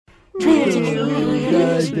Shut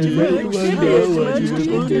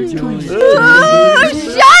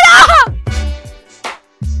up!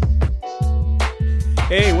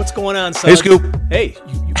 Hey, what's going on, son? Hey, Scoop. Hey,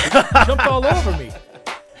 you jumped all over me.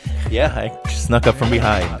 Yeah, I snuck up from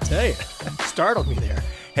behind. I'll tell you, startled me there.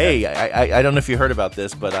 Hey, I don't know if you heard about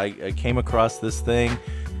this, but I came across this thing,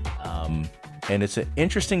 and it's an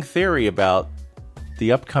interesting theory about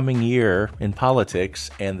the upcoming year in politics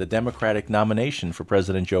and the Democratic nomination for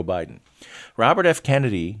President Joe Biden. Robert F.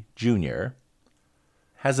 Kennedy Jr.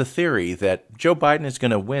 has a theory that Joe Biden is going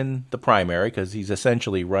to win the primary because he's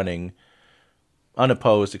essentially running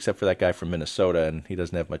unopposed except for that guy from Minnesota, and he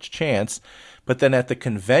doesn't have much chance. But then at the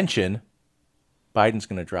convention, Biden's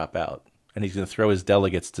going to drop out, and he's going to throw his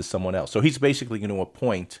delegates to someone else. So he's basically going to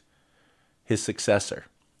appoint his successor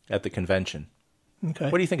at the convention.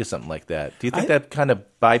 Okay. What do you think of something like that? Do you think that kind of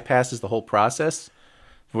bypasses the whole process,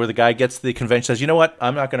 where the guy gets to the convention, says, you know what,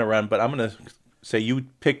 I'm not going to run, but I'm going to say you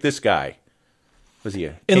pick this guy. Was he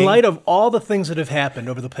a king? In light of all the things that have happened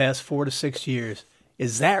over the past 4 to 6 years,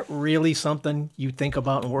 is that really something you think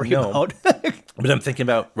about and worry about? But I'm thinking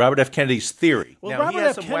about Robert F. Kennedy's theory. Well, now, Robert he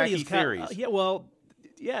has F. some Kennedy wacky theories.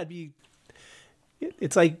 it'd be.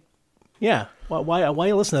 It's like, yeah. Why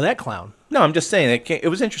you listen to that clown? No, I'm just saying it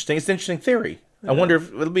was interesting. It's an interesting theory. I wonder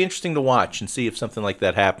if it'll be interesting to watch and see if something like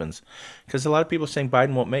that happens, because a lot of people are saying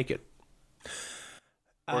Biden won't make it,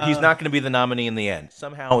 or he's not going to be the nominee in the end.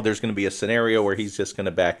 Somehow there's going to be a scenario where he's just going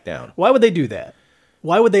to back down. Why would they do that?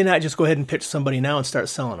 Why would they not just go ahead and pitch somebody now and start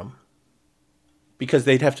selling them? Because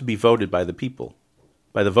they'd have to be voted by the people,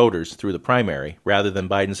 by the voters through the primary, rather than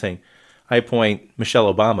Biden saying, I appoint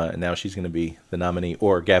Michelle Obama, and now she's going to be the nominee,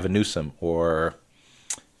 or Gavin Newsom, or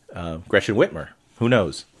Gretchen Whitmer. Who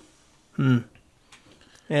knows?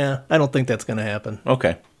 Yeah, I don't think that's going to happen.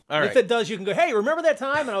 Okay. All right. If it does, you can go, hey, remember that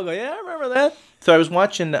time? And I'll go, yeah, I remember that. So I was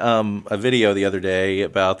watching a video the other day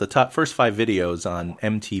about the first 5 videos on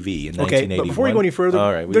MTV in 1981. Okay, but before you go any further,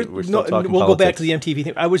 all right, we're still talking we'll politics. go back to the MTV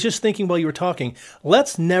thing. I was just thinking while you were talking,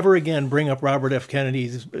 let's never again bring up Robert F.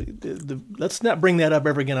 Kennedy's. Let's not bring that up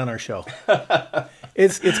ever again on our show.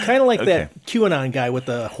 It's kind of like that QAnon guy with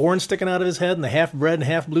the horn sticking out of his head and the half red and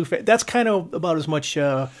half blue face. That's kind of about as much.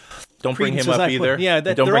 Don't bring him up either. Yeah,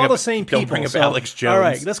 they're all the same people. Don't bring up Alex Jones. All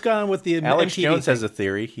right, let's go on with the Alex MTV Jones thing. has a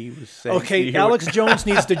theory. He was saying. Okay, Alex Jones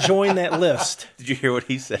needs to join that list. Did you hear what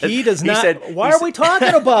he said? He does not. Why are we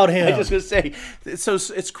talking about him? I was just going to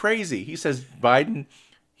say, it's crazy. He says Biden.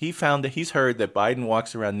 He's heard that Biden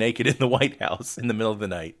walks around naked in the White House in the middle of the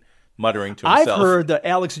night, muttering to himself. I've heard that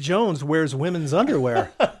Alex Jones wears women's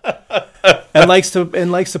underwear. And likes to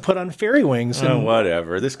put on fairy wings. And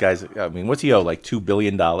whatever. This guy's, I mean, what's he owe? Like $2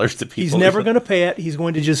 billion to people? He's never going to pay it. He's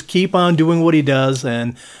going to just keep on doing what he does,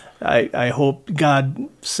 and I hope God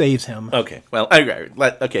saves him. Okay. Well,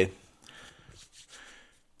 okay.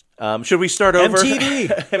 Should we start over?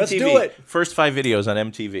 MTV. Let's do it. First 5 videos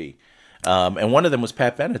on MTV. And one of them was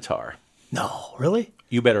Pat Benatar. No, really?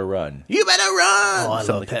 You Better Run. You Better Run! Oh, I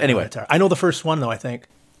love Pat Anyway. Benatar. I know the first one, though, I think.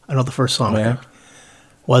 I know the first song. Yeah.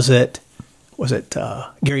 Was it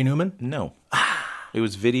Gary Newman? No. It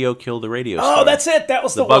was Video Killed the Radio Star. Oh, that's it. That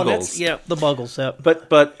was the one. Buggles. The Buggles. Yep.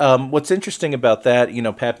 But what's interesting about that,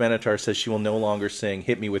 Pat Benatar says she will no longer sing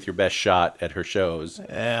 "Hit Me with Your Best Shot" at her shows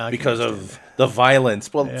because of the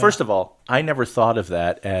violence. Well, first of all, I never thought of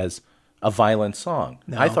that as a violent song.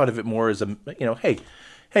 No. I thought of it more as hey,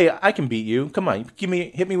 I can beat you. Come on,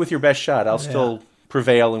 hit me with your best shot. I'll still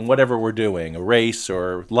prevail in whatever we're doing, a race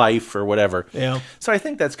or life or whatever. Yeah. So I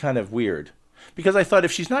think that's kind of weird. Because I thought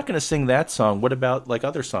if she's not going to sing that song, what about like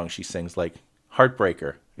other songs she sings, like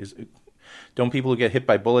Heartbreaker? Don't people who get hit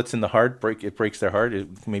by bullets in the heart it breaks their heart?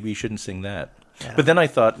 Maybe you shouldn't sing that. Yeah. But then I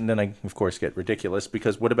thought, and then I of course get ridiculous,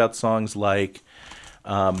 because what about songs like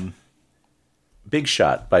Big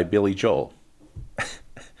Shot by Billy Joel,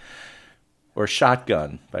 or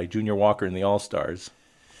Shotgun by Junior Walker and the All Stars?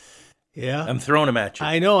 Yeah, I'm throwing them at you.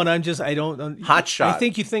 I know, and I don't. Hot Shot. I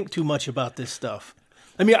think you think too much about this stuff.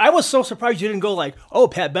 I mean, I was so surprised you didn't go like, oh,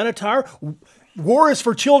 Pat Benatar, War is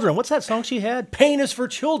for Children. What's that song she had? Pain is for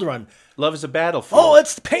Children. Love is a Battlefield. Oh,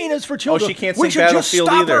 it's Pain is for Children. Oh, she can't sing Battlefield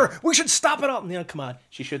either. We should stop it all. Come on.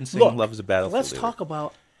 She shouldn't sing Love is a Battlefield. Let's talk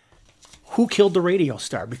about who killed the radio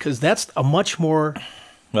star, because that's a much more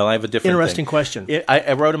I have a different interesting question.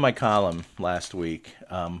 I wrote in my column last week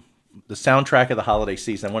the soundtrack of the holiday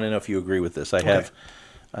season. I want to know if you agree with this. I have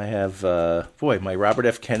my Robert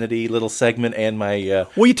F. Kennedy little segment and my...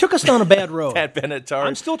 well, you took us down a bad road. Pat Benatar.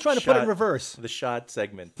 I'm still trying to put it in reverse. The shot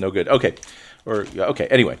segment. No good. Okay.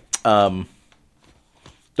 Anyway. Don't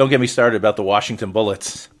get me started about the Washington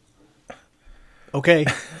Bullets. Okay.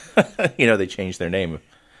 They changed their name a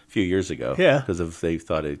few years ago. Yeah. Because they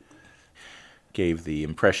thought it gave the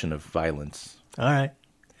impression of violence All right.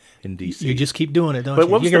 in D.C. You just keep doing it, don't But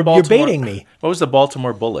you? what was You're the Baltimore, baiting me. What was the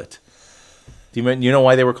Baltimore Bullet? Do you know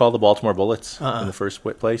why they were called the Baltimore Bullets in the first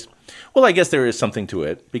place? Well, I guess there is something to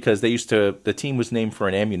it because the team was named for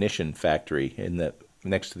an ammunition factory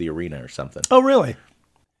next to the arena or something. Oh, really?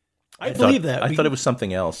 I believe that. I thought it was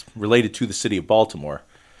something else related to the city of Baltimore.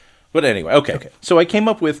 But anyway, okay. So I came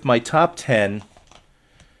up with my top 10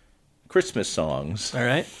 Christmas songs. All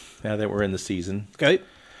right. Now that we're in the season. Okay.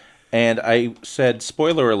 And I said,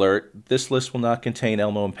 spoiler alert, this list will not contain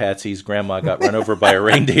Elmo and Patsy's Grandma Got Run Over by a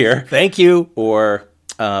Reindeer. Thank you. Or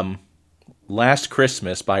Last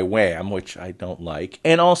Christmas by Wham, which I don't like.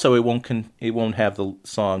 And also it won't have the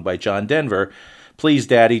song by John Denver, Please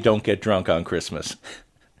Daddy, Don't Get Drunk on Christmas.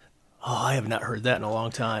 Oh, I have not heard that in a long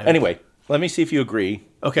time. Anyway, let me see if you agree.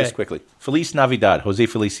 Okay. Just quickly. Feliz Navidad, Jose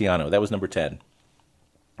Feliciano. That was number 10.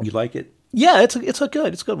 You like it? Yeah, it's a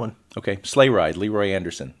good one. Okay. Sleigh Ride, Leroy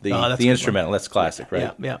Anderson. The instrumental. That's classic,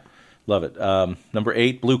 right? Yeah. Love it. Number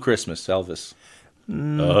 8, Blue Christmas, Elvis.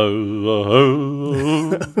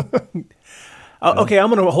 Okay, I'm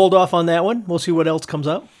going to hold off on that one. We'll see what else comes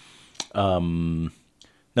up. Number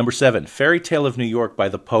 7, Fairy Tale of New York by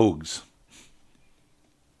the Pogues.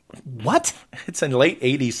 What? It's a late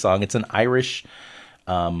 80s song. It's an Irish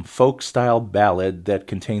folk-style ballad that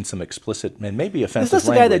contains some explicit and maybe offensive language. Is this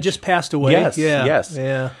the guy that just passed away? Yes, yeah. yes.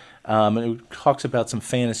 Yeah. And it talks about some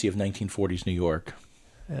fantasy of 1940s New York.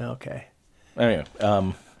 Okay. Anyway,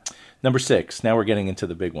 number 6. Now we're getting into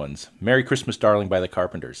the big ones. Merry Christmas, Darling by the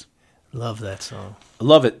Carpenters. Love that song. I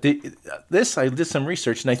love it. I did some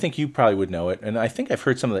research, and I think you probably would know it, and I think I've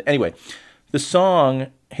heard some of it. Anyway, the song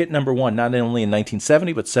hit number 1 not only in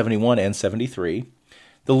 1970, but 71 and 73.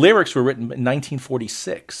 The lyrics were written in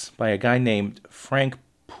 1946 by a guy named Frank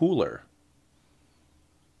Pooler.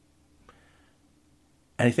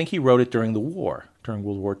 And I think he wrote it during during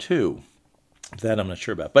World War II. That I'm not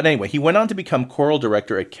sure about. But anyway, he went on to become choral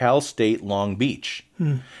director at Cal State Long Beach.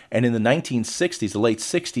 And in the 1960s, the late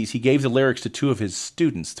 60s, he gave the lyrics to 2 of his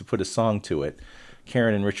students to put a song to it,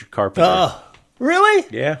 Karen and Richard Carpenter. Oh, really?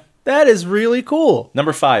 Yeah. That is really cool.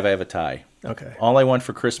 Number 5, I have a tie. Okay. All I Want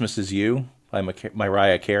for Christmas Is You by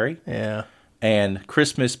Mariah Carey. Yeah. And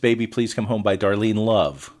Christmas, Baby, Please Come Home by Darlene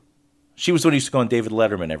Love. She was the one who used to go on David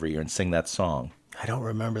Letterman every year and sing that song. I don't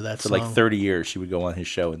remember that For song. like 30 years, she would go on his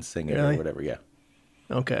show and sing it or whatever, yeah.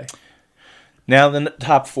 Okay. Now, the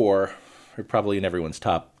top 4 are probably in everyone's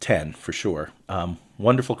top 10 for sure.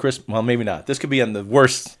 Wonderful Christmas, well, maybe not. This could be on the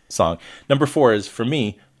worst song. Number 4 is, for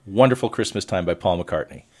me, Wonderful Christmas Time by Paul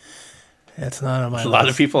McCartney. That's not on my list. A lot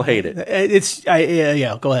of people hate it.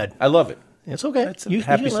 Yeah, go ahead. I love it. It's okay. It's a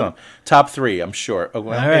happy song. Top 3, I'm sure. Oh,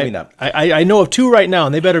 well, All maybe right. not. I know of 2 right now,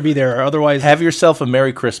 and they better be there, or otherwise. Have Yourself a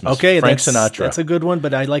Merry Christmas. Okay, Frank Sinatra. That's a good one,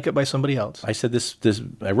 but I like it by somebody else. I said this.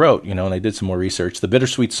 I wrote, and I did some more research. The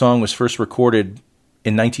Bittersweet Song was first recorded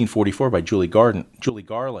in 1944 by Judy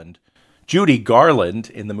Garland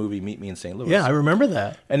in the movie Meet Me in St. Louis. Yeah, I remember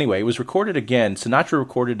that. Anyway, it was recorded again. Sinatra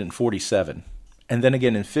recorded in 47, and then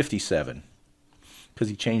again in 57, because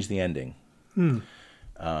he changed the ending.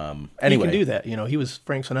 Anyway, he can do that. He was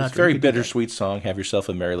Frank Sinatra. It's a very bittersweet song, Have Yourself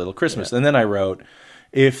a Merry Little Christmas. Yeah. And then I wrote,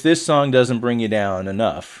 if this song doesn't bring you down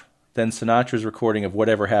enough, then Sinatra's recording of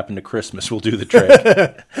Whatever Happened to Christmas will do the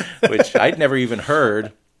trick, which I'd never even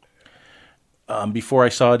heard before I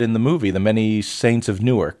saw it in the movie, The Many Saints of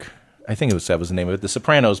Newark. I think that was the name of it. The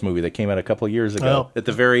Sopranos movie that came out a couple of years ago. Oh. At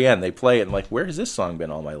the very end, they play it, and I'm like, where has this song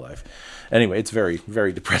been all my life? Anyway, it's a very,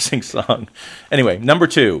 very depressing song. Anyway, number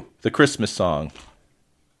 2, the Christmas song.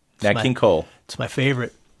 Nat King Cole. It's my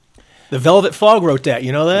favorite. The Velvet Fog wrote that.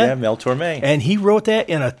 You know that? Yeah, Mel Torme. And he wrote that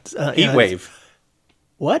in a heat wave.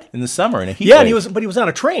 What? In the summer in a heat wave. Yeah, but he was on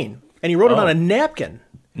a train, and he wrote it on a napkin.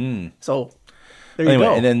 So there you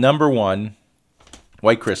go. And then number 1,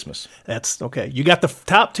 White Christmas. That's okay. You got the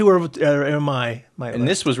top 2 are in my And list.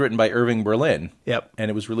 this was written by Irving Berlin. Yep.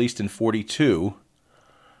 And it was released in 42.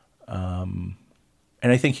 And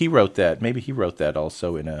I think he wrote that. Maybe he wrote that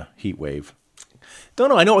also in a heat wave. Don't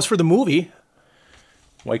know. I know it was for the movie.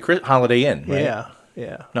 Holiday Inn, right?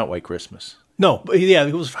 Yeah. Not White Christmas. No, yeah,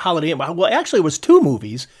 it was Holiday Inn. Well, actually, it was 2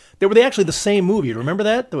 movies. They were actually the same movie. Remember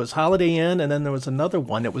that? There was Holiday Inn, and then there was another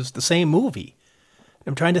one that was the same movie.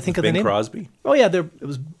 I'm trying to think of the name. Bing Crosby? Oh, yeah, it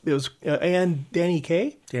was and Danny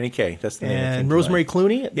Kaye. Danny Kaye, that's the name. And Rosemary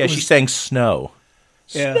Clooney. Yeah, she sang Snow.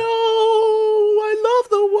 Yeah. Snow, I love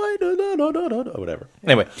the white, whatever.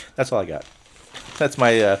 Anyway, that's all I got. That's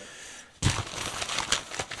my...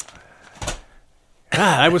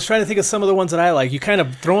 I was trying to think of some of the ones that I like. You kind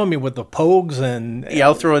of throwing me with the Pogues and... Yeah,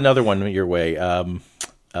 I'll throw another one your way.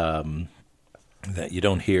 that you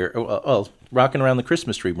don't hear. Oh, "Rocking Around the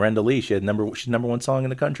Christmas Tree," Brenda Lee. She's number one song in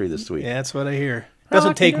the country this week. Yeah, that's what I hear.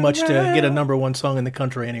 Doesn't take much to get a number one song in the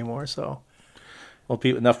country anymore. So, well,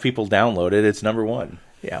 enough people download it. It's number one.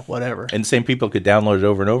 Yeah, whatever. And the same people could download it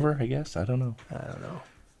over and over. I guess I don't know. know.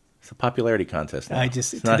 It's a popularity contest now.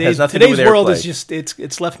 Today's world is just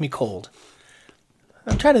it's left me cold.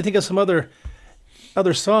 I'm trying to think of some other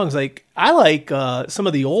songs. Like I like some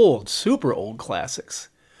of the super old classics.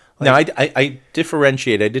 Like, now, I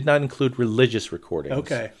differentiate. I did not include religious recordings.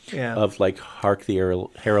 Okay, yeah. Of like "Hark the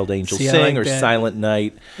Herald Angels Sing" or "Silent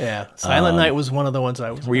Night." Yeah, "Silent Night" was one of the ones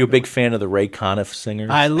I was. Were you a big fan of the Ray Conniff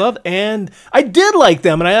singers? I did like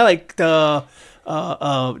them, and I liked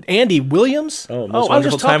Andy Williams. Oh, most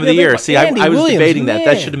wonderful time of the year. See, I was debating that.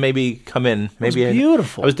 That should have maybe come in. Maybe it was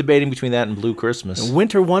beautiful. I was debating between that and "Blue Christmas."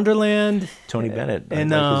 "Winter Wonderland." Tony Bennett.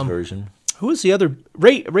 And I like his version. Who was the other?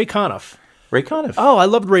 Ray Conniff. Ray Conniff. Oh, I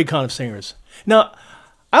loved Ray Conniff singers. Now,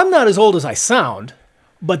 I'm not as old as I sound,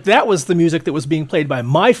 but that was the music that was being played by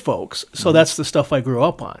my folks, so that's the stuff I grew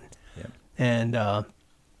up on. Yeah. And I'm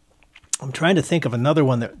trying to think of another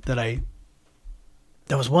one that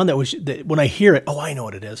was one that when I hear it, I know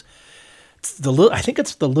what it is. I think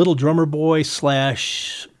it's the Little Drummer Boy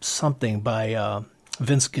 / something by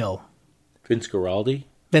Vince Gill. Vince Guaraldi?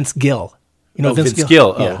 Vince Gill. You know Vince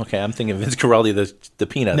Gill. Yeah. Oh, okay. I'm thinking Vince Guaraldi, the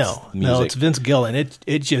Peanuts music. No, it's Vince Gill, and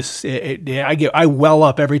I well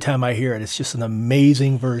up every time I hear it. It's just an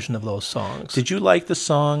amazing version of those songs. Did you like the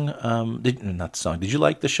song? Did you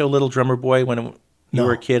like the show Little Drummer Boy when you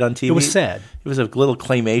were a kid on TV? It was sad. It was a little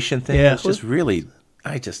claymation thing. Yeah, it was just really.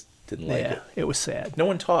 I just didn't like it. It was sad. No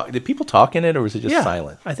one talked. Did people talk in it, or was it just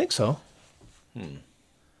silent? I think so.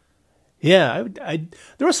 Yeah,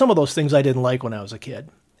 there were some of those things I didn't like when I was a kid.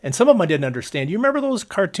 And some of them I didn't understand. You remember those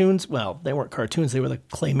cartoons? Well, they weren't cartoons. They were the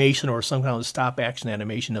claymation or some kind of stop-action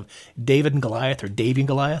animation of David and Goliath or Davy and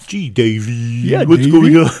Goliath. Gee, Davy. Yeah, what's Davy.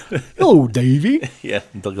 going on? Hello, Davy. Yeah,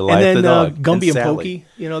 the Goliath and then the dog. Gumby and Pokey.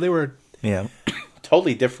 They were... Yeah,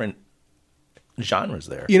 totally different genres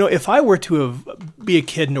there. If I were to be a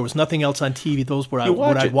kid and there was nothing else on TV, those were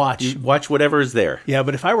what I'd watch. You watch whatever is there. Yeah,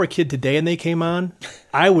 but if I were a kid today and they came on,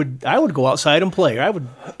 I would go outside and play.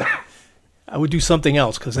 I would do something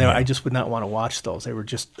else because I just would not want to watch those. They were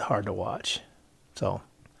just hard to watch. So,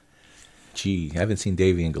 gee, I haven't seen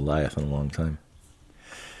Davy and Goliath in a long time.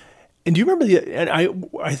 And do you remember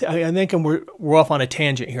I think we're off on a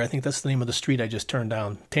tangent here. I think that's the name of the street I just turned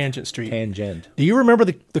down, Tangent Street. Tangent. Do you remember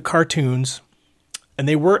the cartoons? And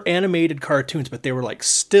they were animated cartoons, but they were like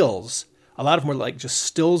stills. A lot of them were like just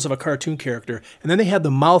stills of a cartoon character. And then they had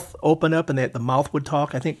the mouth open up and the mouth would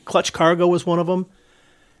talk. I think Clutch Cargo was one of them.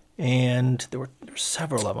 And there were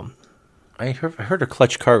several of them. I heard of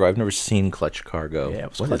Clutch Cargo. I've never seen Clutch Cargo. Yeah, it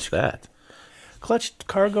was What is that? Clutch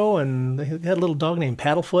Cargo, and they had a little dog named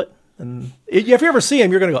Paddlefoot. And if you ever see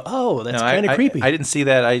him, you're going to go, oh, that's kind of creepy. I didn't see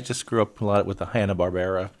that. I just grew up a lot with the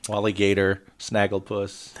Hanna-Barbera, Wally Gator,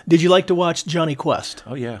 Snagglepuss. Did you like to watch Johnny Quest?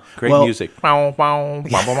 Oh, yeah. Great music. It was.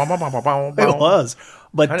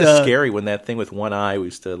 But kind of scary when that thing with one eye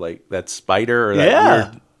used to, like, that spider or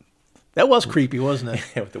that weird... That was creepy, wasn't it?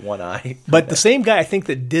 With the one eye. But the same guy, I think,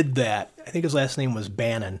 that did that, I think his last name was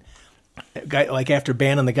Bannon. Guy, like after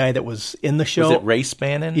Bannon, the guy that was in the show. Was it Race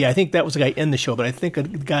Bannon? Yeah, I think that was the guy in the show. But I think a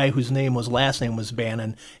guy whose last name was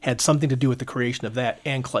Bannon had something to do with the creation of that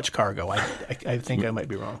and Clutch Cargo. I think I might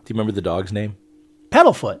be wrong. Do you remember the dog's name?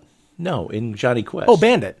 Paddlefoot. No, in Johnny Quest. Oh,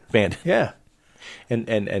 Bandit. Bandit. Yeah.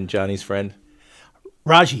 And Johnny's friend?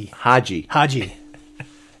 Haji.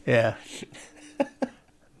 Yeah.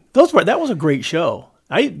 That was a great show.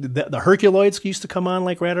 The Herculoids used to come on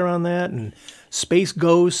like right around that, and Space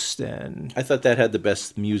Ghost, and I thought that had the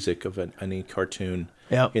best music of any cartoon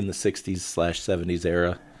in the 60s/70s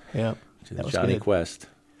era. Yeah, that was Johnny Quest.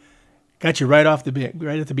 Got you right at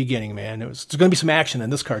the beginning, man. There's going to be some action in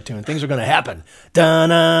this cartoon. Things are going to happen.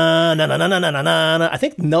 Da-na-na-na-na-na-na-na. I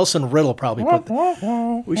think Nelson Riddle probably put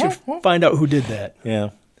that. We should find out who did that. Yeah.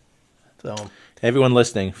 So everyone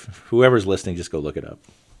listening, whoever's listening, just go look it up.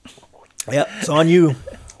 Yeah, it's on you.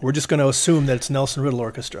 We're just going to assume that it's Nelson Riddle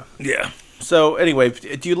Orchestra. Yeah. So anyway,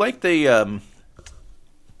 do you like the?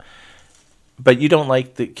 But you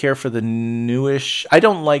don't care for the newish. I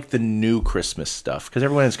don't like the new Christmas stuff because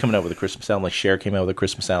everyone is coming out with a Christmas album. Like Cher came out with a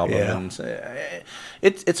Christmas album, and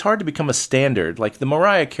it's hard to become a standard. Like the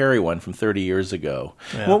Mariah Carey one from 30 years ago.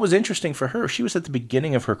 Yeah. What was interesting for her, she was at the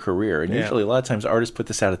beginning of her career, and usually a lot of times artists put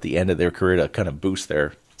this out at the end of their career to kind of boost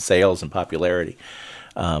their sales and popularity.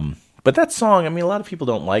 But that song, I mean, a lot of people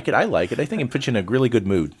don't like it. I like it. I think it puts you in a really good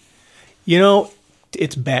mood.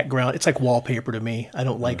 it's background. It's like wallpaper to me. I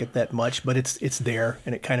don't like it that much, but it's there,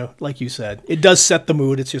 and it kind of, like you said, it does set the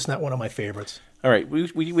mood. It's just not one of my favorites. All right,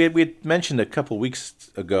 we had mentioned a couple weeks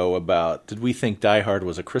ago about did we think Die Hard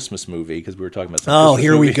was a Christmas movie because we were talking about some Christmas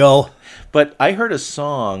here movies. we go. But I heard a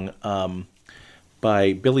song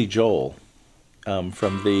by Billy Joel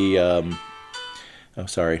from the. I'm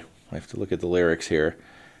sorry, I have to look at the lyrics here.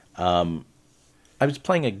 I was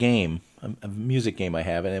playing a game, a music game I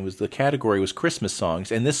have, and the category was Christmas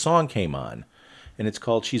songs, and this song came on, and it's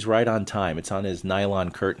called "She's Right on Time." It's on his Nylon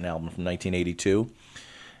Curtain album from 1982.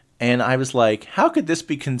 And I was like, how could this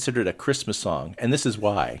be considered a Christmas song? And this is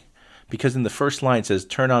why. Because in the first line it says,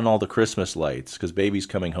 turn on all the Christmas lights because baby's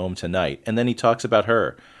coming home tonight. And then he talks about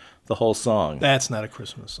her, the whole song. That's not a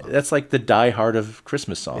Christmas song. That's like the Die Hard of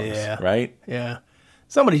Christmas songs, right? Yeah.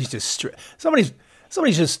 Somebody's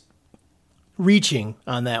just reaching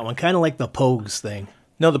on that one, kind of like the Pogues thing.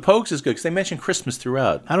 No, the Pogues is good because they mention Christmas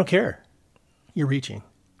throughout. I don't care. You're reaching.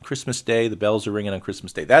 Christmas Day, the bells are ringing on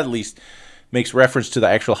Christmas Day. That at least makes reference to the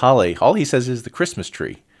actual holiday. All he says is the Christmas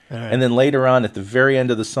tree. Right. And then later on at the very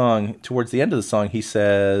end of the song, towards the end of the song, he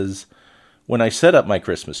says, when I set up my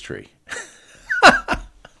Christmas tree.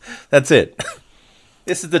 That's it.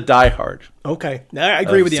 This is the Die Hard. Okay. I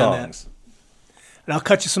agree with you songs. on that. And I'll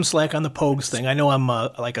cut you some slack on the Pogues thing. I know I'm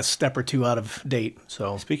like a step or two out of date.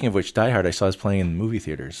 So Speaking of which, Die Hard I saw is playing in the movie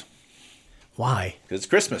theaters. Why? Because it's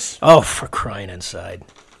Christmas. Oh, for crying inside.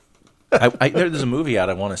 There's a movie out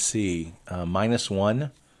I want to see, Minus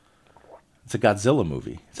One. It's a Godzilla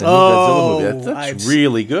movie. It's a new Godzilla movie. That's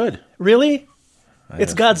really good. Really?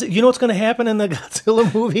 It's Godzilla. You know what's going to happen in the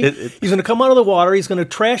Godzilla movie? He's going to come out of the water. He's going to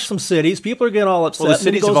trash some cities. People are getting all upset. Well, the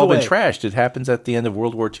cities have all away. been trashed. It happens at the end of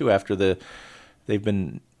World War II after they've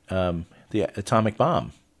been the atomic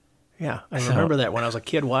bomb. Yeah, I remember that when I was a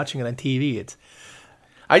kid watching it on TV.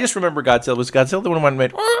 I just remember Godzilla. Was Godzilla the one who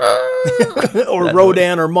made or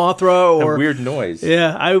Rodan or Mothra or a weird noise?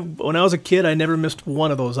 Yeah, when I was a kid, I never missed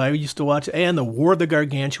one of those. I used to watch and the War of the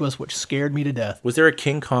Gargantuas, which scared me to death. Was there a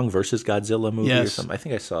King Kong versus Godzilla movie or Yes. something? I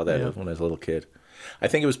think I saw that when I was a little kid. I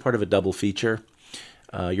think it was part of a double feature.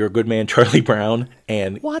 You're a Good Man, Charlie Brown,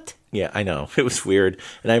 and What? Yeah, I know it was weird.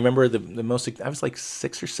 And I remember the most. I was like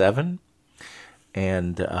 6 or 7,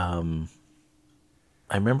 and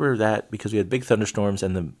I remember that because we had big thunderstorms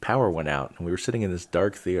and the power went out, and we were sitting in this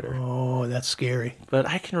dark theater. Oh, that's scary. But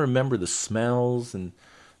I can remember the smells and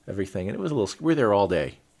everything, and it was a little. We were there all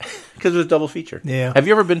day because it was a double feature. Yeah. Have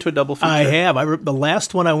you ever been to a double feature? I have. The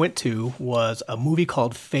last one I went to was a movie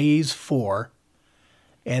called Phase 4,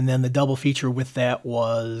 and then the double feature with that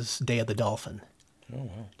was Day of the Dolphin. Oh,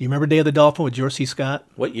 wow. Do you remember Day of the Dolphin with George C. Scott?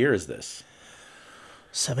 What year is this?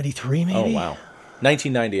 73, maybe? Oh, wow.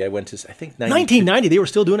 1990, I went to, I think 1990, they were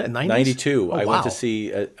still doing it in 90s? 92, oh, I went to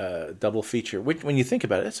see a double feature. When you think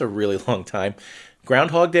about it, it's a really long time.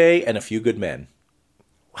 Groundhog Day and A Few Good Men.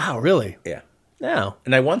 Wow, really? Yeah. No.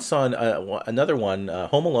 And I once saw another one,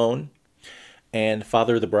 Home Alone and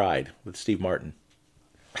Father of the Bride with Steve Martin.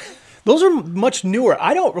 Those are much newer.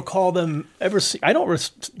 I don't recall them ever I don't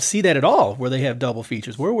see that at all where they have double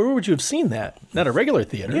features. Where would you have seen that? Not a regular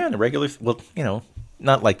theater. Yeah, in a regular,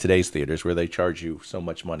 not like today's theaters where they charge you so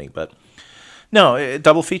much money, but no, a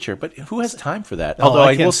double feature. But who has time for that? No, Although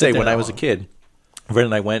I can't will sit say, there when I that was a long. kid, Red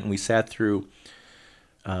and I went and we sat through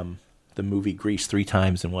the movie Grease 3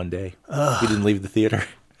 times in one day. We didn't leave the theater.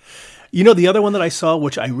 You know, the other one that I saw,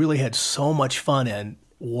 which I really had so much fun in,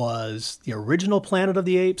 was the original Planet of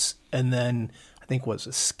the Apes, and then I think was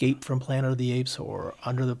Escape from Planet of the Apes or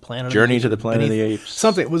Under the Planet of the Apes. Journey to the Planet of the Apes.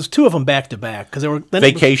 Something. It was 2 of them back to back because they were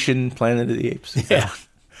Vacation, Planet of the Apes. Yeah,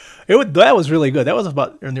 that was really good. That was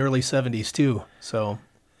about in the early 70s too. So,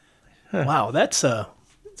 wow,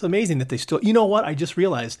 it's amazing that they still. You know what? I just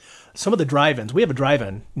realized some of the drive-ins. We have a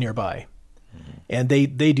drive-in nearby, and they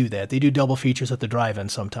do that. They do double features at the drive-in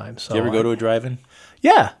sometimes. So Did you ever go to a drive-in?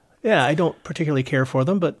 Yeah. I don't particularly care for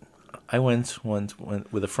them, but I went once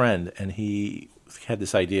with a friend, and he had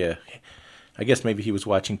this idea. I guess maybe he was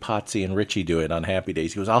watching Potsy and Richie do it on Happy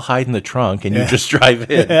Days. He goes, "I'll hide in the trunk, and you just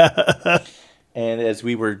drive in." And as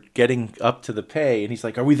we were getting up to the pay, and he's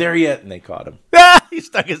like, "Are we there yet?" And they caught him. He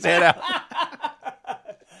stuck his head out.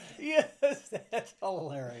 yes, that's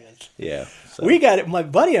hilarious. Yeah. So. We got it. My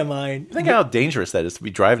buddy of mine. Think how dangerous that is to be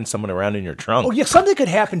driving someone around in your trunk. Oh, yeah, something could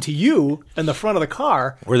happen to you in the front of the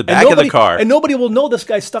car. Or the back of the car. And nobody will know this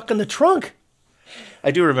guy's stuck in the trunk.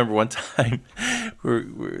 I do remember one time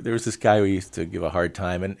there was this guy who used to give a hard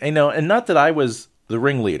time. And not that I was the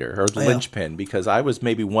ringleader or the linchpin, because I was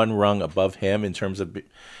maybe one rung above him in terms of...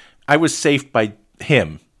 I was safe by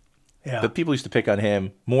him. Yeah. But people used to pick on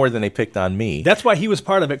him more than they picked on me. That's why he was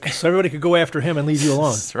part of it, so everybody could go after him and leave you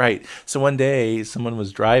alone. That's right. So one day, someone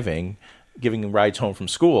was driving, giving rides home from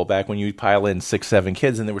school back when you pile in 6, 7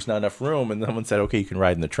 kids and there was not enough room. And someone said, okay, you can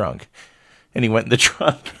ride in the trunk. And he went in the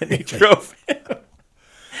trunk and he drove him.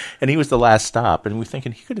 And he was the last stop. And we were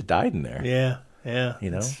thinking he could have died in there. Yeah. You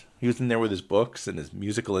know, he was in there with his books and his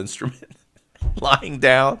musical instrument, lying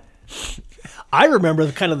down. I remember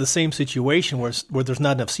kind of the same situation where there's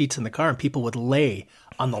not enough seats in the car and people would lay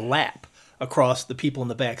on the lap across the people in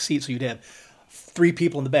the back seat. So you'd have 3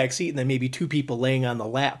 people in the back seat and then maybe 2 people laying on the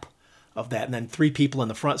lap of that, and then 3 people in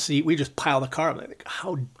the front seat. We just pile the car up. Like,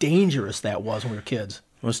 how dangerous that was when we were kids.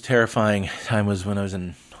 Most terrifying time was when I was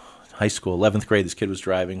in high school, 11th grade. This kid was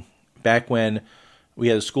driving. Back when we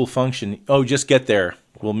had a school function, just get there.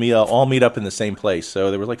 We'll all meet up in the same place. So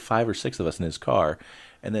there were like 5 or 6 of us in his car.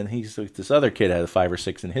 And then this other kid had 5 or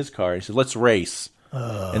 6 in his car. He said, let's race.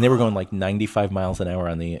 And they were going like 95 miles an hour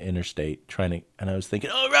on the interstate and I was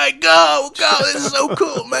thinking, all right, go, this is so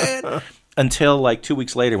cool, man. Until like 2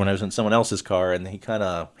 weeks later when I was in someone else's car and he kind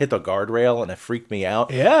of hit the guardrail and it freaked me out.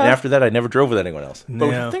 Yeah. And after that, I never drove with anyone else. But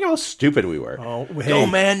Yeah. think how stupid we were. Oh, hey. Go,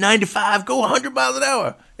 man, 95, go 100 miles an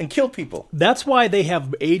hour and kill people. That's why they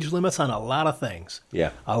have age limits on a lot of things.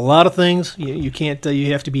 Yeah. A lot of things you can't.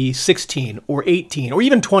 You have to be 16 or 18 or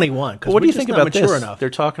even 21. Well, what do you think about mature this? Enough. They're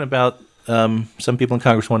talking about some people in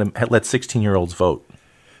Congress want to let 16-year-olds vote.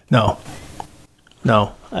 No,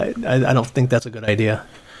 I don't think that's a good idea.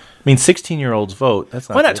 I mean, 16-year-olds vote. That's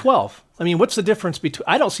not Why not good. 12? I mean, what's the difference between?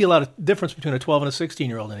 I don't see a lot of difference between a 12 and a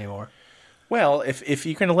 16-year-old anymore. Well, if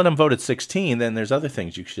you're going to let them vote at 16, then there's other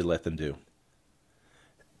things you should let them do.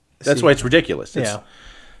 That's why it's ridiculous. I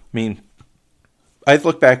mean, I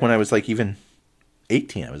look back when I was like even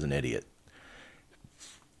 18, I was an idiot.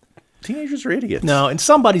 Teenagers are idiots. No, and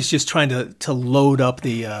somebody's just trying to load up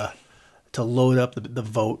the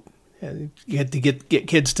vote. You had to get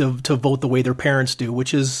kids to vote the way their parents do,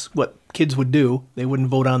 which is what kids would do. They wouldn't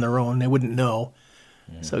vote on their own. They wouldn't know.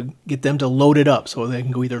 So get them to load it up so they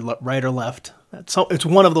can go either right or left. It's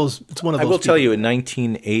one of those. It's one of those. I will tell people. you, in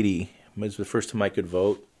 1980 was the first time I could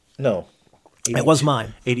vote. No, 82. It was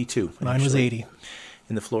mine. 82. Mine was 80.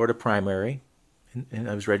 In the Florida primary, and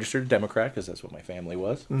I was registered a Democrat because that's what my family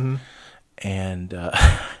was. Mm-hmm. And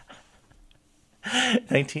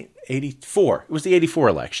 1984. It was the 84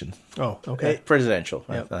 election. Oh, okay. Presidential,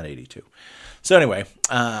 Yep. not 82. So anyway,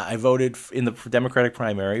 I voted in the Democratic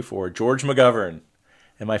primary for George McGovern.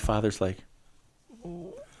 And my father's like,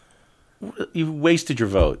 you wasted your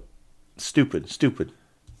vote. Stupid.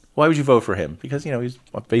 Why would you vote for him? Because, he's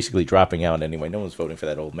basically dropping out anyway. No one's voting for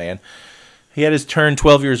that old man. He had his turn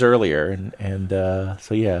 12 years earlier. And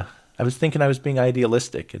so, yeah, I was thinking I was being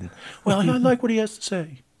idealistic. And, well, I like what he has to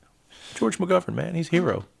say. George McGovern, man, he's a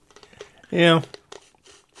hero. Yeah.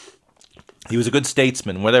 He was a good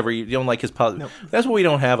statesman. Whatever you don't like his politics. No. That's what we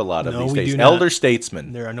don't have a lot of No, these we days. do not. Elder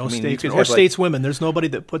statesmen. There are no I mean, statesmen you or could have, like, stateswomen. There's nobody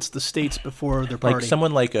that puts the states before their party. like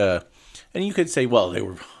someone like and you could say, well, they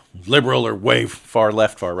were liberal or way far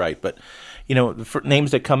left, far right. But, the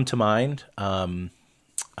names that come to mind,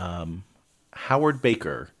 Howard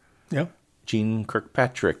Baker, Yeah. Jean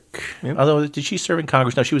Kirkpatrick. Yep. Although, did she serve in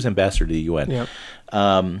Congress? No, she was ambassador to the UN. Yeah.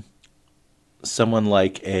 Someone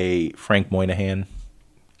like a Frank Moynihan,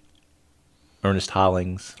 Ernest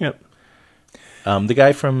Hollings. Yep. The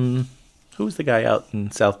guy who was the guy out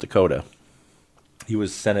in South Dakota? He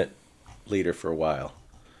was Senate leader for a while.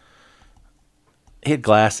 He had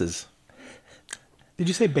glasses. Did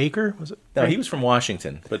you say Baker? Was it? No, he was from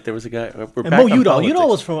Washington, but there was a guy. We're And back Mo on Udall. politics. Udall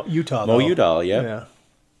was from Utah. Mo though. Udall, yeah. Yeah.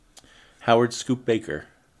 Howard Scoop Baker.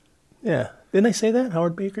 Yeah. Didn't they say that?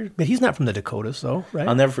 Howard Baker? But he's not from the Dakotas, though, right?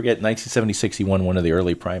 I'll never forget 1976. He won one of the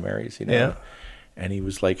early primaries. Yeah. And he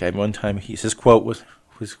was like, at one time, his quote was,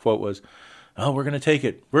 "Oh, we're going to take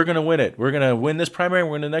it. We're going to win it. We're going to win this primary. We're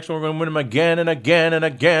going to the next one. We're going to win them again and again and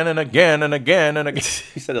again and again and again and again."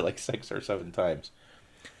 He said it like 6 or 7 times.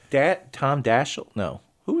 Tom Daschle? No.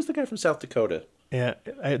 Who was the guy from South Dakota? Yeah.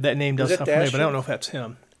 That name does Was it sound familiar, but I Dasher? don't know if that's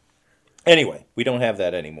him. Anyway, we don't have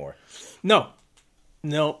that anymore. No.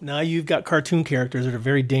 Now you've got cartoon characters that are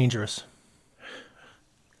very dangerous.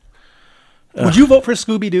 Would you vote for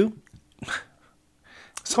Scooby-Doo?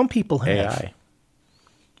 Some people have. AI.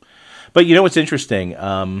 But you know what's interesting?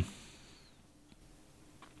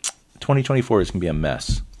 2024 is going to be a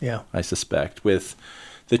mess. Yeah. I suspect, with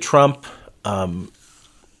the Trump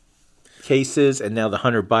cases and now the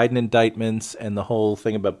Hunter Biden indictments and the whole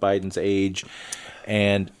thing about Biden's age.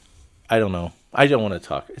 And I don't know. I don't want to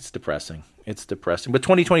talk. It's depressing. But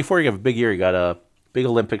 2024, you have a big year. You got a big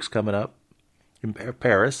Olympics coming up in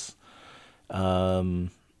Paris.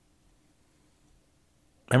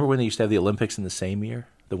 Remember when they used to have the Olympics in the same year?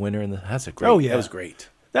 The winter and that's a great. Oh, yeah. That was great.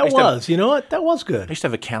 You know what? That was good. I used to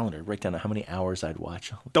have a calendar, write down how many hours I'd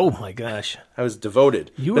watch. Oh my gosh, I was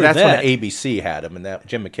devoted. You but were that's that. when ABC had him, and that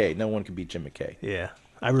Jim McKay. No one could beat Jim McKay. Yeah,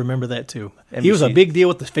 I remember that too. NBC. He was a big deal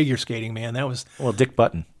with the figure skating, man. That was Dick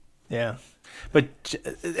Button. yeah. But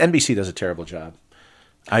NBC does a terrible job,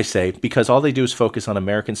 I say, because all they do is focus on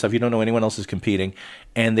American stuff. You don't know anyone else is competing,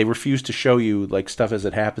 and they refuse to show you like stuff as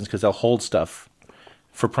it happens because they'll hold stuff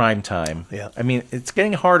for prime time. Yeah. I mean, it's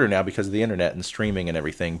getting harder now because of the internet and streaming and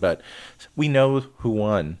everything, but we know who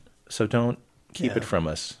won, so don't keep it from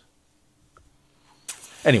us.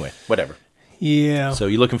 Anyway, whatever. Yeah. So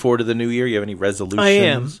you looking forward to the new year? You have any resolutions? I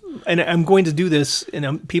am, and I'm going to do this,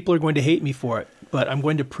 and people are going to hate me for it, but I'm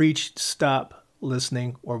going to preach stop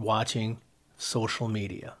listening or watching social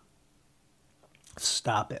media.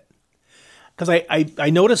 Stop it. Because I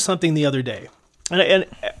noticed something the other day, and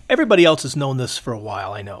everybody else has known this for a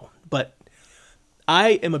while, I know, but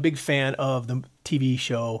I am a big fan of the TV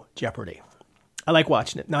show Jeopardy. I like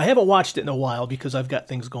watching it. Now, I haven't watched it in a while because I've got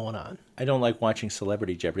things going on. I don't like watching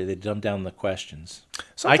Celebrity Jeopardy. They dumb down the questions.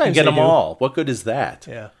 Sometimes I can get they them do. all. What good is that?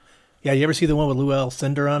 Yeah. Yeah, you ever see the one with Lou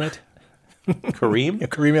Alcindor on it? Kareem? Yeah,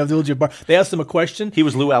 Kareem Abdul-Jabbar. They asked him a question. He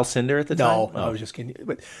was Lou Alcindor at the time? No, I was just kidding.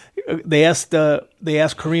 But they asked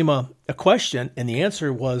Kareem a question, and the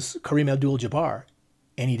answer was Kareem Abdul-Jabbar,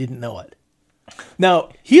 and he didn't know it. Now,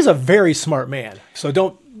 he's a very smart man, so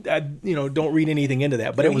don't read anything into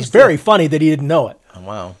that. But it was very funny that he didn't know it. Oh,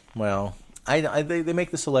 wow. Well, they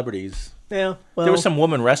make the celebrities. Yeah. Well, There was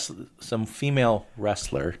some female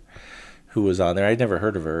wrestler who was on there. I'd never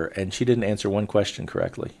heard of her, and she didn't answer one question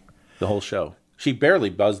correctly the whole show. She barely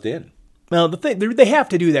buzzed in. Well, the thing they have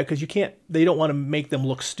to do that because they don't want to make them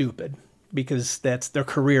look stupid because that's their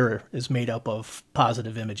career is made up of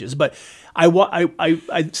positive images. But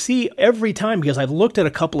I see every time because I've looked at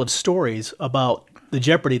a couple of stories about the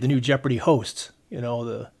new Jeopardy hosts. You know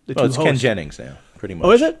the two It's hosts. Ken Jennings now, pretty much.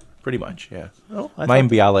 Oh, is it? Pretty much, yeah. Oh, Mayim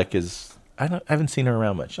Bialik is. I haven't seen her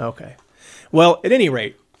around much. Okay. Well, at any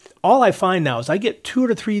rate, all I find now is I get 2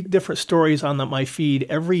 or 3 different stories on my feed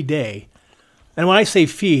every day. And when I say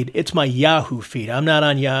feed, it's my Yahoo feed. I'm not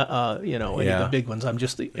on any of the big ones. I'm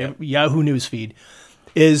just the Yahoo News feed.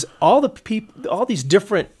 Is all these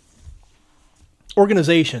different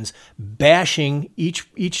organizations bashing each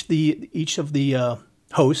of the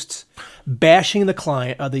hosts, bashing the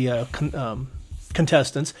client,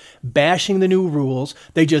 contestants, bashing the new rules.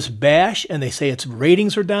 They just bash and they say its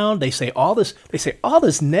ratings are down. They say all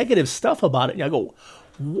this negative stuff about it. And I go,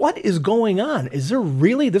 what is going on? Is there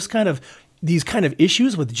really these kind of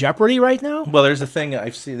issues with Jeopardy right now? Well, there's a thing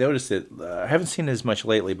noticed it. I haven't seen it as much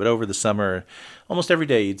lately, but over the summer, almost every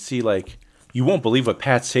day you'd see like, you won't believe what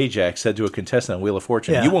Pat Sajak said to a contestant on Wheel of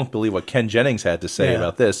Fortune. Yeah. You won't believe what Ken Jennings had to say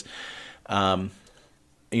about this.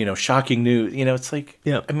 Shocking news. It's like,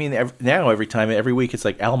 I mean, every week, it's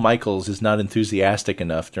like Al Michaels is not enthusiastic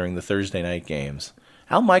enough during the Thursday night games.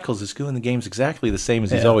 Al Michaels is doing the games exactly the same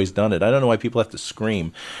as he's always done it. I don't know why people have to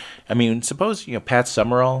scream. I mean, suppose, Pat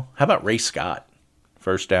Summerall. How about Ray Scott?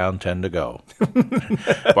 First down, 10 to go.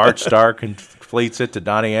 Bart Starr completes it to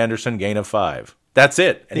Donnie Anderson, gain of 5. That's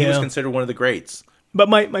it. And he was considered one of the greats. But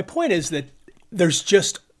my point is that there's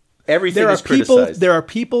just everything is criticized. There are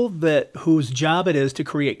people whose job it is to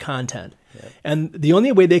create content, and the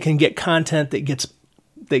only way they can get content that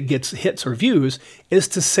gets hits or views is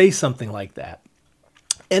to say something like that.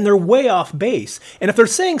 And they're way off base. And if they're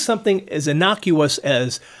saying something as innocuous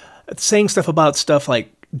as saying stuff about stuff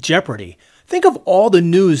like Jeopardy, think of all the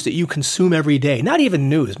news that you consume every day. Not even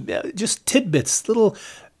news, just tidbits, little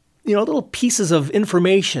pieces of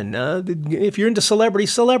information. If you're into celebrity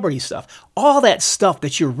stuff, all that stuff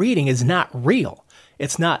that you're reading is not real.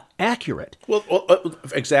 It's not accurate. Well,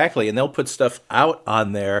 exactly. And they'll put stuff out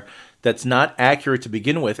on there that's not accurate to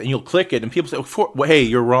begin with, and you'll click it, and people say, hey,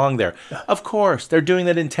 you're wrong there. Of course. They're doing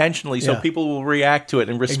that intentionally, so people will react to it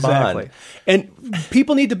and respond. Exactly. And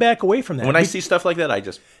people need to back away from that. When I see stuff like that, I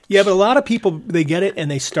just... Yeah, but a lot of people, they get it, and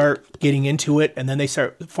they start getting into it, and then they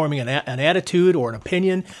start forming an attitude or an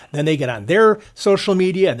opinion. Then they get on their social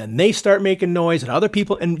media, and then they start making noise, and other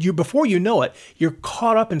people... And before you know it, you're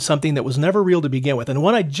caught up in something that was never real to begin with. And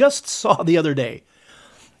one I just saw the other day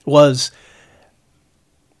was...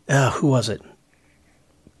 who was it?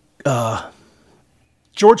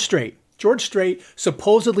 George Strait. George Strait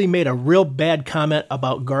supposedly made a real bad comment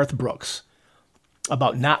about Garth Brooks,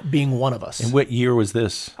 about not being one of us. And what year was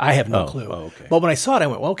this? I have no clue. Oh, okay. But when I saw it, I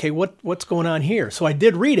went, well, okay, what's going on here? So I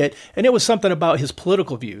did read it, and it was something about his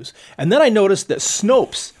political views. And then I noticed that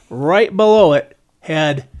Snopes, right below it,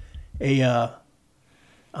 had a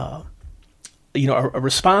a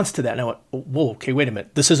response to that. And I went, whoa, okay, wait a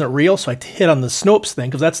minute. This isn't real. So I hit on the Snopes thing,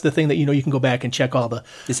 because that's the thing that, you can go back and check all the...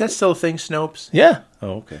 Is that still a thing, Snopes? Yeah.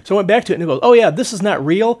 Oh, okay. So I went back to it and it goes, oh yeah, this is not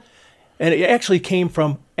real. And it actually came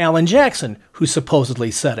from Alan Jackson, who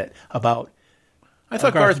supposedly said it about... I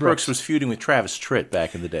thought Garth Brooks was feuding with Travis Tritt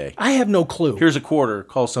back in the day. I have no clue. Here's a quarter,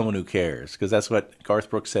 call someone who cares, because that's what Garth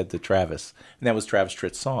Brooks said to Travis. And that was Travis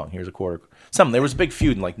Tritt's song, here's a quarter. There was a big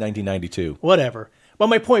feud in like 1992. Whatever. But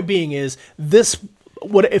my point being is,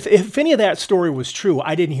 if any of that story was true,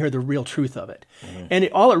 I didn't hear the real truth of it. Mm-hmm. And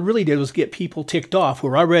all it really did was get people ticked off who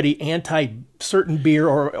are already anti-certain beer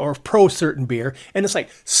or pro-certain beer. And it's like,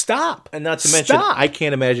 stop. And not to mention, I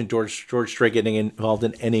can't imagine George Strait getting involved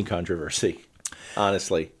in any controversy.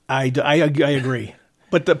 Honestly, I agree.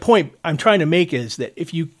 But the point I'm trying to make is that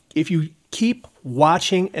if you keep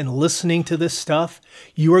watching and listening to this stuff,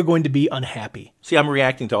 you are going to be unhappy. See, I'm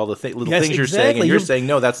reacting to all the little things you're saying, and you're saying,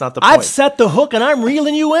 no, that's not the point. I've set the hook, and I'm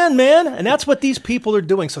reeling you in, man. And that's what these people are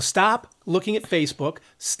doing. So stop looking at Facebook.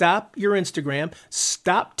 Stop your Instagram.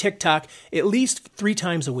 Stop TikTok at least 3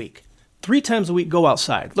 times a week. 3 times a week, go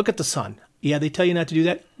outside. Look at the sun. Yeah, they tell you not to do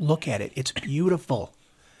that. Look at it. It's beautiful.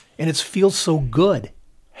 And it feels so good.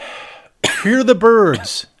 Hear the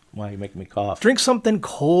birds. Why are you making me cough? Drink something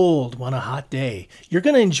cold on a hot day. You're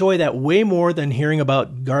going to enjoy that way more than hearing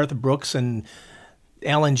about Garth Brooks and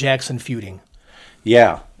Alan Jackson feuding.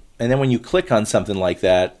 Yeah. And then when you click on something like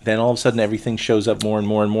that, then all of a sudden everything shows up more and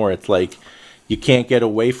more and more. It's like you can't get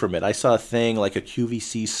away from it. I saw a thing like a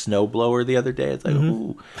QVC snowblower the other day. It's like,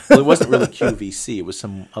 ooh. Well, it wasn't really QVC. It was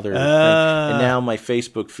some other thing. And now my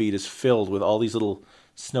Facebook feed is filled with all these little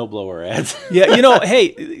snowblower ads. Yeah,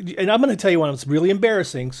 hey, and I'm going to tell you one that's really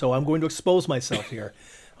embarrassing, so I'm going to expose myself here,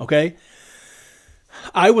 okay?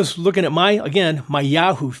 I was looking at my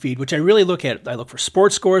Yahoo feed, which I really look at. I look for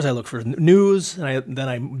sports scores, I look for news, and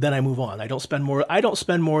then I move on. I don't spend more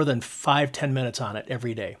than 5-10 minutes on it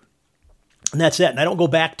every day. And that's it. And I don't go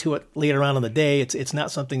back to it later on in the day. It's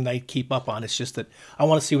not something that I keep up on. It's just that I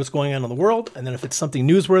want to see what's going on in the world, and then if it's something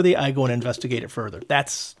newsworthy, I go and investigate it further.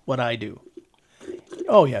 That's what I do.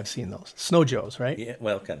 Oh, yeah, I've seen those. Snow Joes, right? Yeah,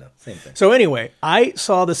 well, kind of. Same thing. So anyway, I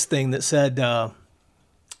saw this thing that said the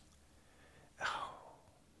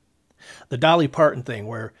Dolly Parton thing,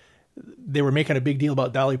 where they were making a big deal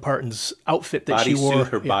about Dolly Parton's outfit that she wore.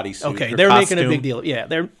 Her bodysuit, okay, her they're costume. making a big deal. Yeah,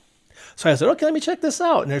 So I said, okay, let me check this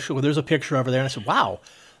out. And there's a picture of her there. And I said, wow,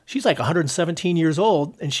 she's like 117 years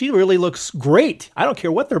old, and she really looks great. I don't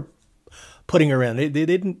care what they're putting her in. They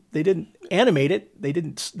didn't animate it. They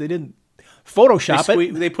didn't Photoshop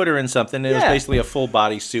it. They put her in something. It was basically a full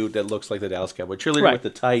body suit that looks like the Dallas Cowboy cheerleader with the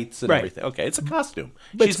tights and everything. Okay, it's a costume.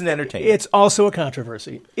 But she's an entertainer. It's also a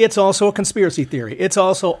controversy. It's also a conspiracy theory. It's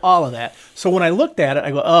also all of that. So when I looked at it, I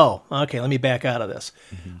go, oh, okay, let me back out of this.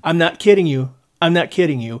 Mm-hmm. I'm not kidding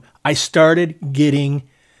you. I started getting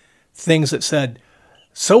things that said,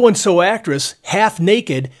 so-and-so actress, half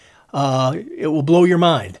naked, it will blow your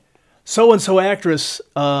mind. So-and-so actress,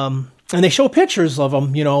 and they show pictures of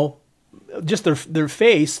them, just their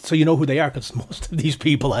face, so you know who they are, because most of these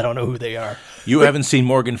people, I don't know who they are. You haven't seen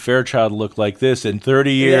Morgan Fairchild look like this in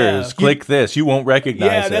 30 years. Yeah, Click this. You won't recognize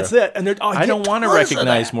her. Yeah, that's it. And I don't want to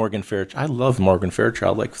recognize Morgan Fairchild. I loved Morgan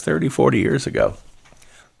Fairchild like 30, 40 years ago.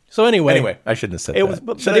 So anyway, I shouldn't have said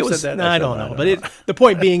that. I don't know. But the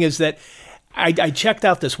point being is that I checked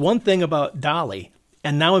out this one thing about Dolly,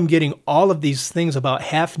 and now I'm getting all of these things about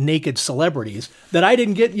half-naked celebrities that I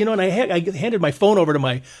didn't get, and I handed my phone over to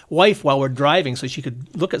my wife while we're driving so she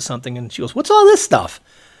could look at something, and she goes, what's all this stuff?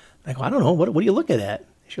 I go, I don't know. What are you looking at?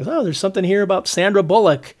 She goes, oh, there's something here about Sandra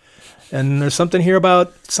Bullock, and there's something here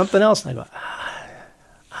about something else. And I go,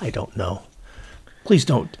 I don't know. Please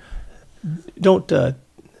don't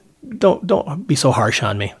be so harsh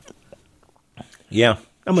on me. Yeah.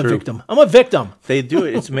 I'm a victim. They do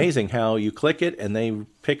it. It's amazing how you click it and they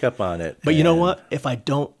pick up on it. But you know what? If I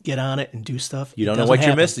don't get on it and do stuff, you don't know what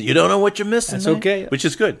you're missing. You don't know what you're missing. That's okay. Which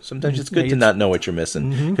is good. Sometimes it's good to not know what you're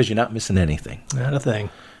missing because you're not missing anything. Not a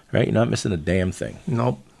thing. Right? You're not missing a damn thing.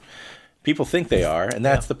 Nope. People think they are, and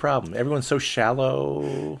that's the problem. Everyone's so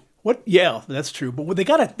shallow. What? Yeah, that's true. But they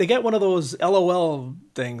got one of those LOL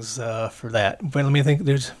things for that. But let me think.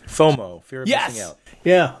 There's FOMO, fear of missing out.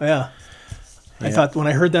 Yeah. I thought when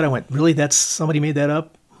I heard that, I went, really? That's somebody made that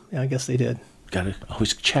up? Yeah, I guess they did. Got to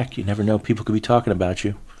always check. You never know. People could be talking about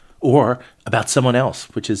you or about someone else,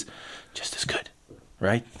 which is just as good,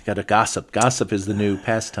 right? Got to gossip. Gossip is the new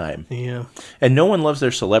pastime. Yeah. And no one loves their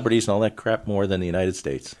celebrities and all that crap more than the United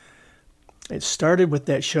States. It started with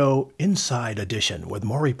that show Inside Edition with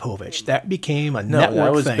Maury Povich. That became a network thing. No,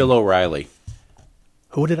 that was Bill O'Reilly.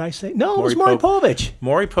 Who did I say? No, it was Maury Povich.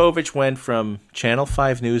 Maury Povich went from Channel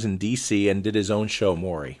 5 News in D.C. and did his own show,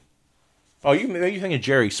 Maury. Oh, you think of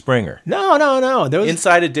Jerry Springer. No.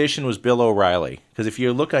 Inside Edition was Bill O'Reilly. Because if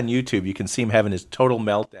you look on YouTube, you can see him having his total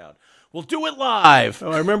meltdown. We'll do it live.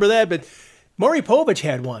 Oh, I remember that, but Maury Povich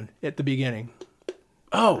had one at the beginning.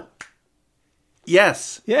 Oh.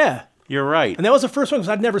 Yes. Yeah. You're right. And that was the first one because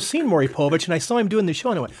I'd never seen Maury Povich, and I saw him doing the show,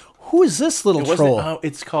 and I went, who is this little troll?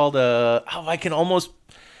 It's called, I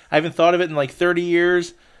haven't thought of it in like 30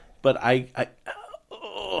 years, but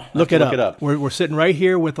look it up. We're sitting right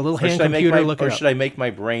here with a little hand computer. Or should I make my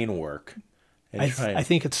brain work? I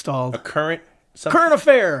think it's stalled. A current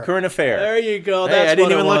affair. Current affair. There you go. Hey, I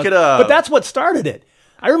didn't even look it up. But that's what started it.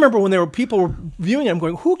 I remember when people were viewing it, I'm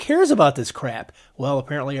going, who cares about this crap? Well,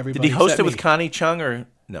 apparently everybody. Did he host it with Connie Chung or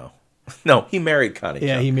no? No, he married Connie Chung.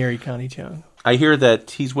 Yeah, he married Connie Chung. I hear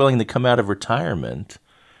that he's willing to come out of retirement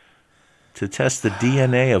to test the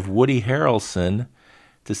DNA of Woody Harrelson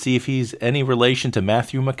to see if he's any relation to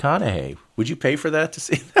Matthew McConaughey. Would you pay for that to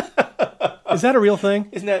see that? Is that a real thing?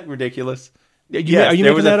 Isn't that ridiculous? Are you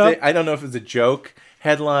making that up? I don't know if it's a joke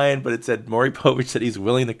headline, but it said Maury Povich said he's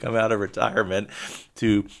willing to come out of retirement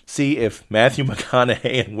to see if Matthew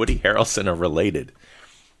McConaughey and Woody Harrelson are related.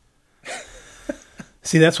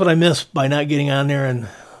 See, that's what I miss by not getting on there and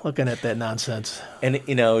looking at that nonsense. And,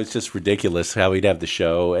 it's just ridiculous how he'd have the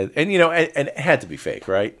show. And it had to be fake,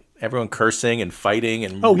 right? Everyone cursing and fighting.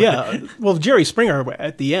 And oh, yeah. Well, Jerry Springer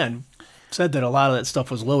at the end said that a lot of that stuff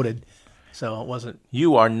was loaded. So it wasn't.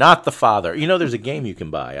 You are not the father. There's a game you can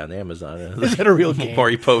buy on Amazon. Is that a real game?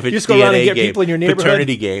 Maury Povich you just go around and get game, people in your neighborhood.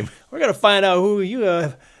 Paternity game. We're going to find out who you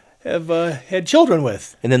have had children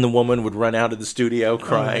with. And then the woman would run out of the studio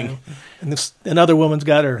crying. Oh, yeah. And another woman's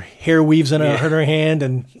got her hair weaves in her hand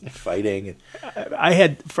and fighting. I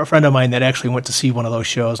had a friend of mine that actually went to see one of those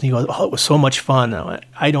shows, and he goes, "Oh, it was so much fun."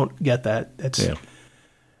 I don't get that. Yeah.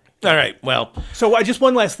 All right. Well, so just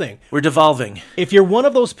one last thing. We're devolving. If you're one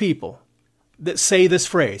of those people that say this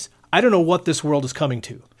phrase, "I don't know what this world is coming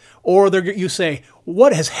to," or you say,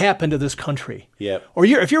 "What has happened to this country?" Yep. Or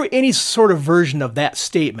if you're any sort of version of that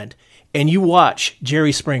statement, and you watch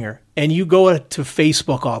Jerry Springer, and you go to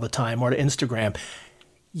Facebook all the time or to Instagram,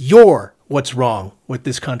 you're what's wrong with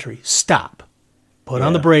this country. Stop. Put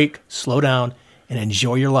on the brake, slow down, and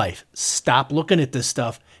enjoy your life. Stop looking at this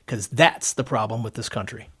stuff, because that's the problem with this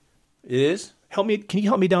country. It is? Can you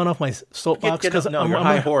help me down off my soapbox? No, you're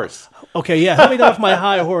high horse. Okay, yeah, help me down off my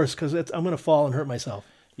high horse, because I'm going to fall and hurt myself.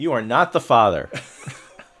 You are not the father.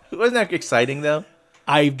 Wasn't that exciting, though?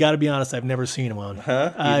 I've got to be honest, I've never seen one.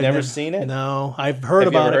 Huh? You've never seen it? No, I've heard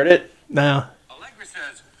about it. Have you ever heard it? No. Allegra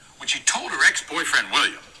says when she told her ex-boyfriend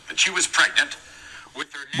William that she was pregnant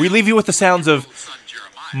with her we leave you with the sounds of son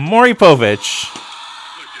Jeremiah. Maury Povich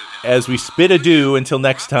as we bid adieu until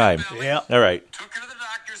next time. Yeah. All right. Took her to the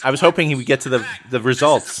doctor's I was hoping he would get to the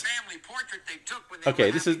results. This is the family portrait they took when they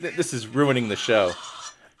Okay, were this is ruining the show.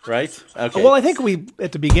 Right? Okay. Well, I think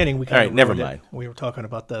at the beginning, we kind of. All right, never mind. We were talking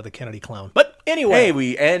about the Kennedy clown. But anyway. Hey,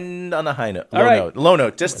 we end on a high note. Low Low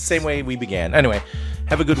note, just the same way we began. Anyway,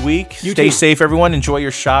 have a good week. You Stay too. safe, everyone. Enjoy your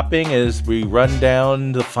shopping as we run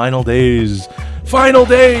down the final days. Final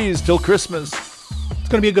days till Christmas. It's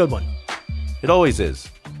going to be a good one. It always is.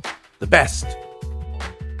 The best.